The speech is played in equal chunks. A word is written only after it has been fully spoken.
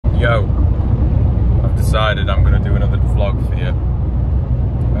Yo, I've decided I'm going to do another vlog for you.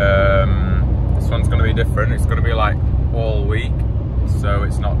 This one's going to be different. It's going to be like all week, so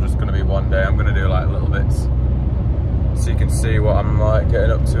it's not just going to be one day. I'm going to do like little bits, so you can see what I'm like getting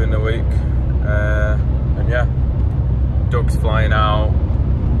up to in the week. And yeah, Doug's flying out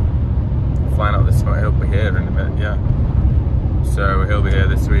this morning. He'll be here in a bit, yeah. So he'll be here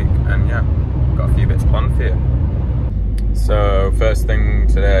this week, and yeah, got a few bits planned for you. So first thing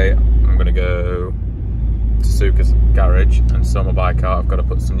today, I'm gonna go to Suka's garage and sort my bike out. I've got to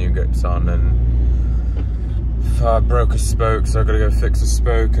put some new grips on, and I broke a spoke, so I've got to go fix a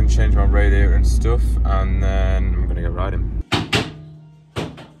spoke and change my radiator and stuff, and then I'm gonna go riding.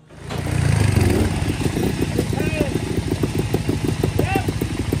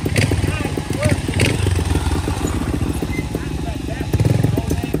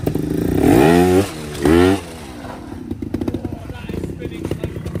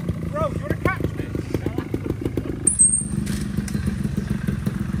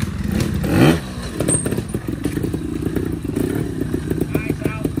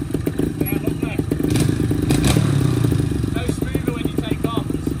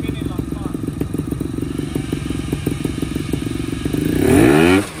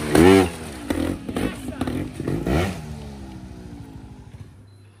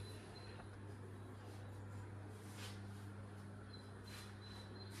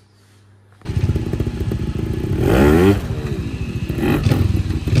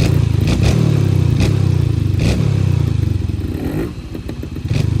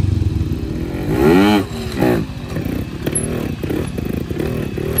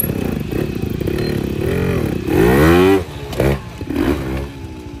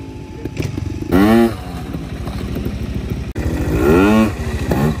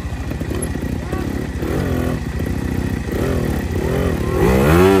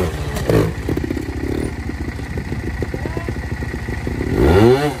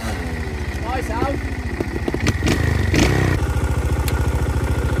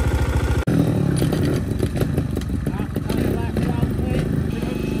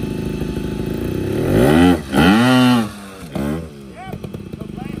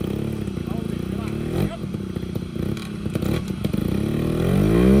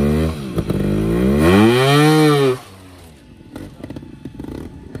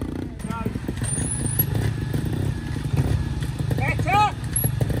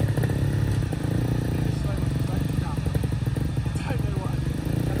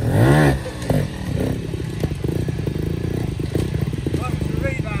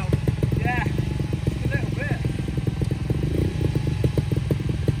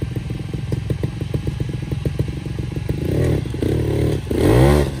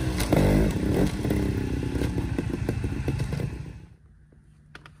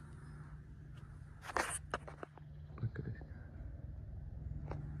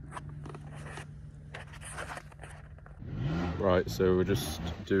 Right, so we're just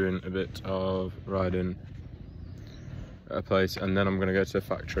doing a bit of riding at a place, and then I'm going to go to a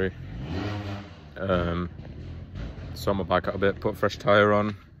factory, sort my bike out a bit, put a fresh tyre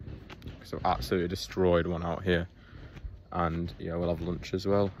on, because I've absolutely destroyed one out here, and yeah, we'll have lunch as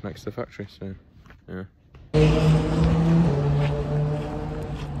well next to the factory, so yeah.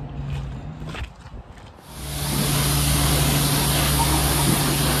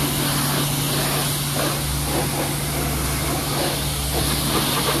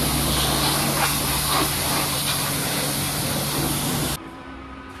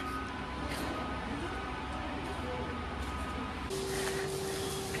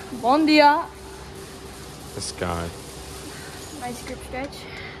 Bon dia. This guy. Nice grip stretch.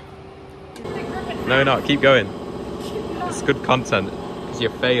 No, not. Keep going. It's good content because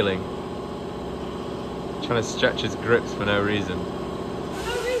you're failing. Trying to stretch his grips for no reason.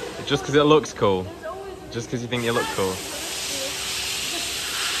 Just because it looks cool. Just because you think you look cool.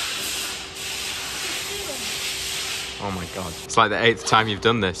 Oh my god. It's like the 8th time you've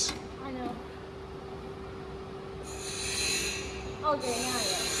done this. I know. Okay, now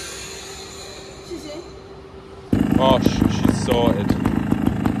yeah. Oh, she's sorted.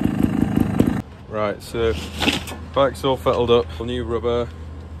 Right, so bike's all fettled up, new rubber,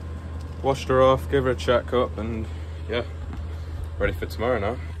 washed her off, gave her a check-up, and yeah, ready for tomorrow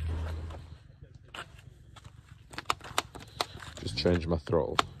now. Just changed my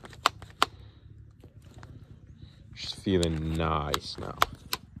throttle. She's feeling nice now.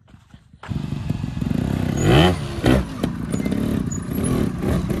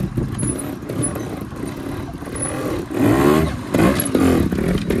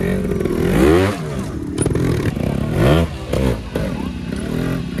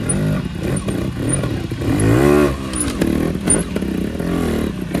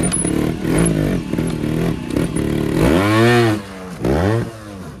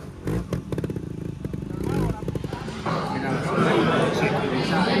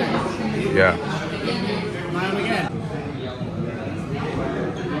 Yeah.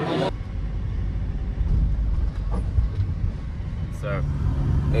 So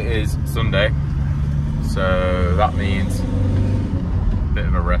it is Sunday, so that means a bit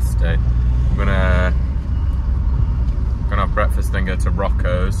of a rest day. I'm gonna have breakfast, then go to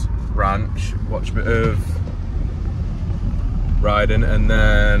Rocco's Ranch, watch a bit of riding, and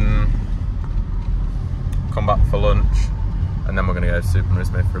then come back for lunch, and then we're gonna go to Super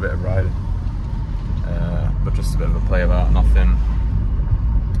Risme for a bit of riding. But just a bit of a play about, nothing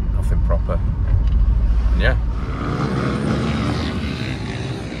proper. And yeah.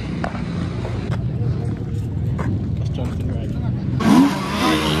 That's Jonathan Ray.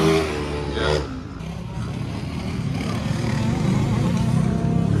 Yeah.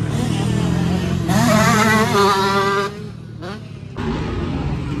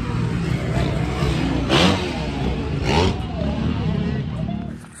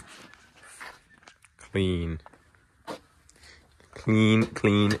 Clean. Clean,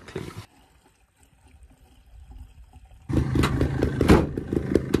 clean, clean.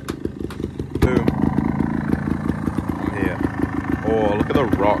 Boom. I'm here. Oh, look at the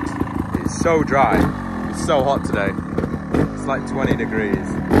rocks. It's so dry. It's so hot today. It's like 20 degrees.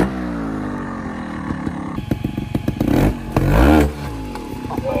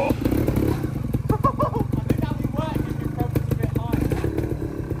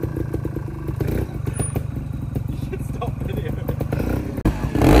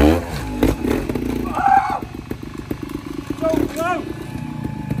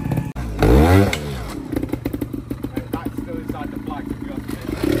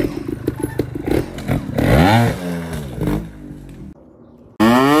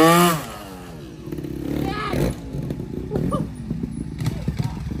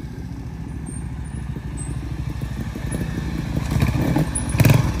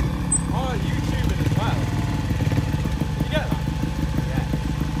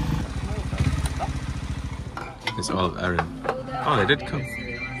 It's all of Erin. Oh, they did come.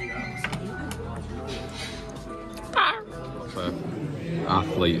 For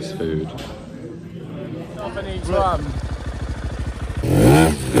athlete's food.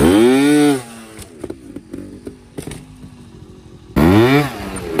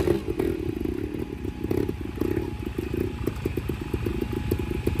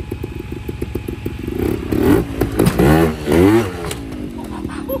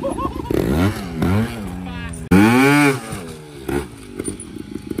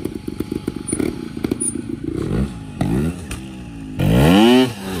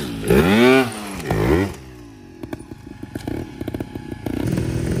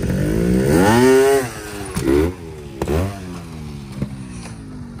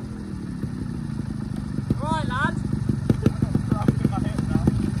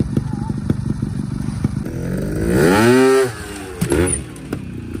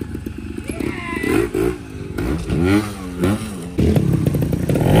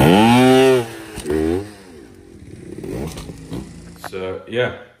 So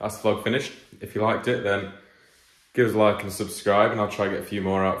yeah, that's the vlog finished. If you liked it, then give us a like and subscribe, and I'll try to get a few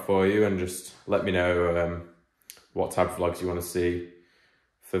more out for you, and just let me know what type of vlogs you want to see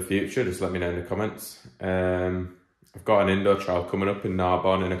for the future. Just let me know in the comments. I've got an indoor trial coming up in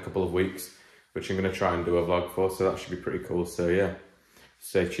Narbonne in a couple of weeks, which I'm going to try and do a vlog for, so that should be pretty cool. So yeah,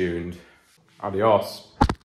 stay tuned. Adios.